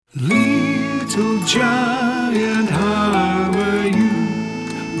Little giant, how are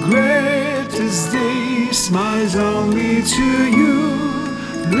you? Greatest day smiles only to you.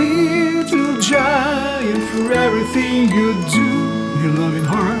 Little giant, for everything you do, your loving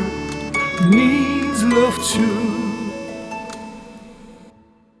heart needs love too.